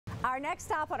Our next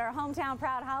stop on our Hometown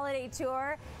Proud Holiday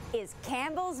Tour is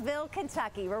Campbellsville,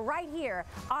 Kentucky. We're right here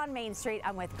on Main Street.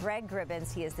 I'm with Greg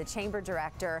Gribbins. He is the Chamber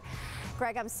Director.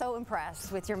 Greg, I'm so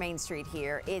impressed with your Main Street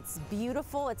here. It's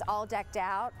beautiful. It's all decked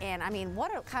out. And I mean,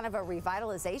 what a kind of a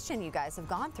revitalization you guys have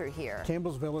gone through here.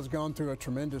 Campbellsville has gone through a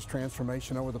tremendous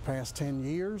transformation over the past 10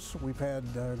 years. We've had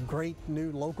great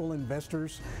new local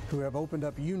investors who have opened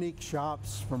up unique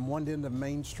shops from one end of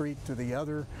Main Street to the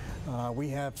other. We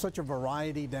have such a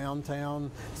variety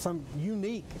downtown, some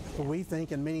unique, we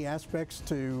think, in many aspects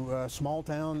to small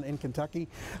town in Kentucky.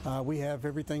 We have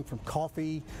everything from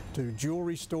coffee to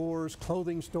jewelry stores,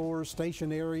 clothing stores,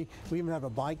 stationery. We even have a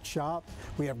bike shop.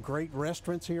 We have great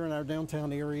restaurants here in our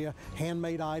downtown area,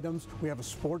 handmade items. We have a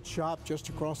sports shop just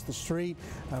across the street.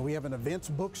 We have an events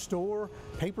bookstore,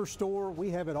 paper store.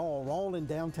 We have it all in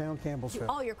downtown Campbellsville.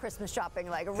 All your Christmas shopping,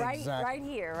 like right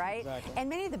here, right? Exactly. And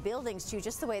many of the buildings too,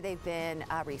 just the way they've been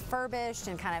refurbished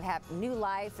and kind of have new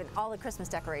life, and all the Christmas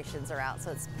decorations are out,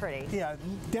 so it's pretty. Yeah,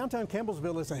 downtown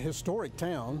Campbellsville is a historic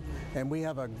town, and we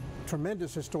have a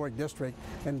tremendous historic district,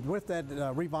 and with that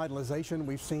revitalization,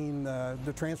 we've seen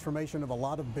the transformation of a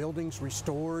lot of buildings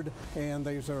restored, and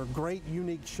these are great,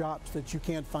 unique shops that you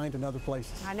can't find in other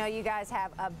places. I know you guys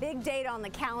have a big date on the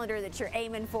calendar that you're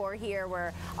aiming for here,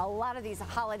 where a lot of these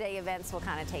holiday events will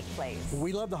kind of take place.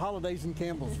 We love the holidays in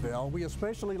Campbellsville. We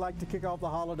especially like to kick off the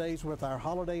holidays with our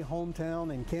holiday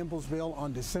hometown in Campbellsville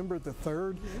on December the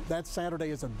 3rd. That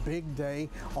Saturday is a big day.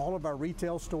 All of our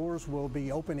retail stores will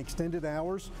be open extended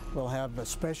hours. We'll have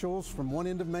specials from one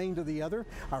end of Main to the other.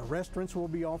 Our restaurants will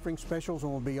be offering specials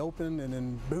and will be open and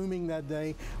then booming that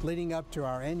day, leading up to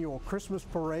our annual Christmas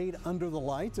parade under the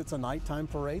lights. It's a nighttime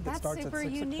parade that starts at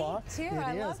 6 o'clock. Too.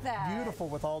 I love that. Beautiful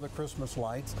with all the Christmas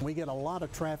lights. We get a lot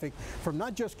of traffic from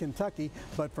not just Kentucky,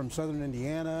 but from southern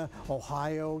Indiana,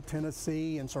 Ohio,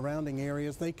 Tennessee, and surrounding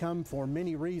areas. They come for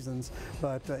many reasons,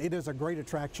 but it is a great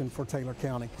attraction for Taylor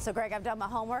County. So Greg, I've done my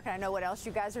homework, and I know what else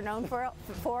you guys are known for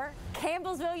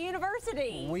Campbellsville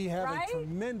University. We have a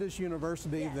tremendous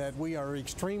university that we are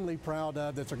extremely proud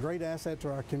of. That's a great asset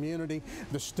to our community,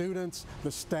 the students,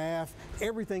 the staff,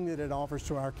 everything that it offers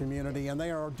to our community, and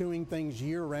they are doing things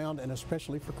year-round, and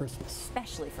especially for Christmas.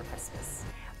 Especially for Christmas.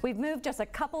 We've moved just a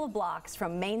couple of blocks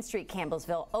from Main Street,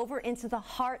 Campbellsville, over into the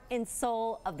heart and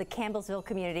soul of the Campbellsville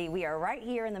community. We are right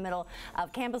here in the middle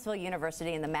of Campbellsville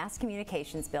University in the Mass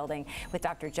Communications building with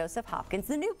Dr. Joseph Hopkins,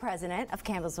 the new president of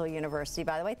Campbellsville University,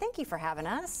 by the way. Thank you for having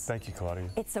us. Thank you, Claudia.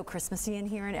 It's so Christmassy in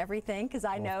here and everything, because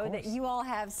I know that you all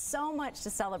have so much to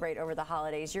celebrate over the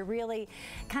holidays. You're really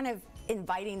kind of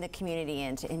inviting the community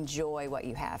in to enjoy what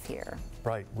you have here.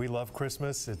 Right. We love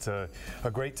Christmas. It's a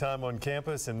great time on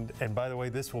campus, and by the way,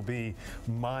 this will be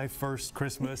my first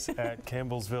Christmas at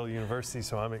Campbellsville University,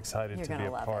 so I'm excited to be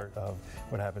a part of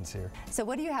what happens here. So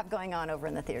what do you have going on over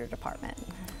in the theater department?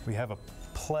 We have a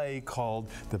play called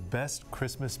The Best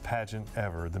Christmas Pageant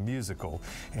Ever, the musical,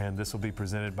 and this will be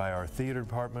presented by our theater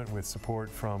department with support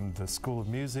from the School of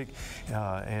Music,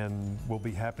 and will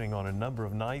be happening on a number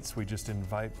of nights. We just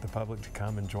invite the public to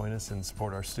come and join us and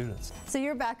support our students. So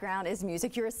your background is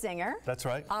music. You're a singer. That's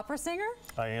right. Opera singer?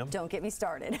 I am. Don't get me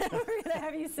started. We're going to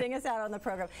have you sing us out on the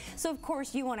program. So of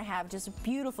course you want to have just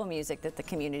beautiful music that the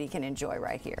community can enjoy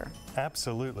right here.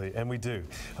 Absolutely, and we do.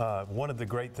 One of the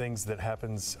great things that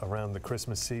happens around the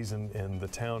Christmas season in the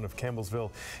town of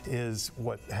Campbellsville is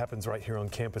what happens right here on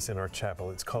campus in our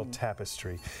chapel. It's called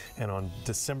Tapestry, and on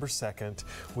December 2nd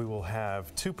we will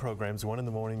have two programs, one in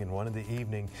the morning and one in the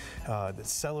evening, that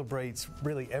celebrates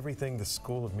really everything the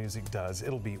School of Music does.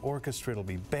 It'll be orchestra, it'll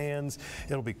be bands,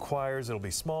 it'll be choirs, it'll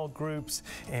be small groups,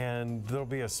 and there'll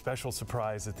be a special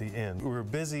surprise at the end. We were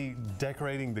busy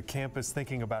decorating the campus,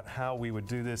 thinking about how we would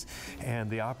do this, and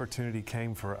the opportunity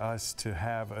came for us to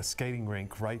have a skating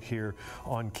rink right here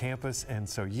on campus. And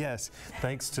so yes,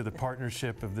 thanks to the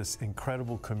partnership of this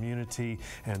incredible community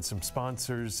and some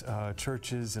sponsors,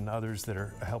 churches and others that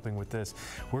are helping with this,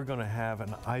 we're going to have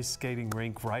an ice skating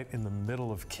rink right in the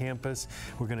middle of campus.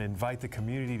 We're going to invite the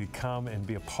community to come and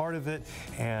be a part of it,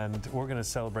 and we're going to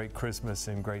celebrate Christmas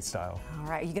in great style. All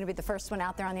right, you're going to be the first one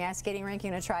out there on the ice skating rink?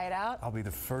 You're going to try it out? I'll be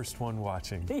the first one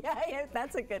watching. Yeah,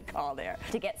 that's a good call there.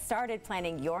 To get started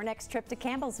planning your next trip to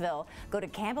Campbellsville, go to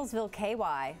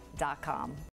campbellsvilleky.com.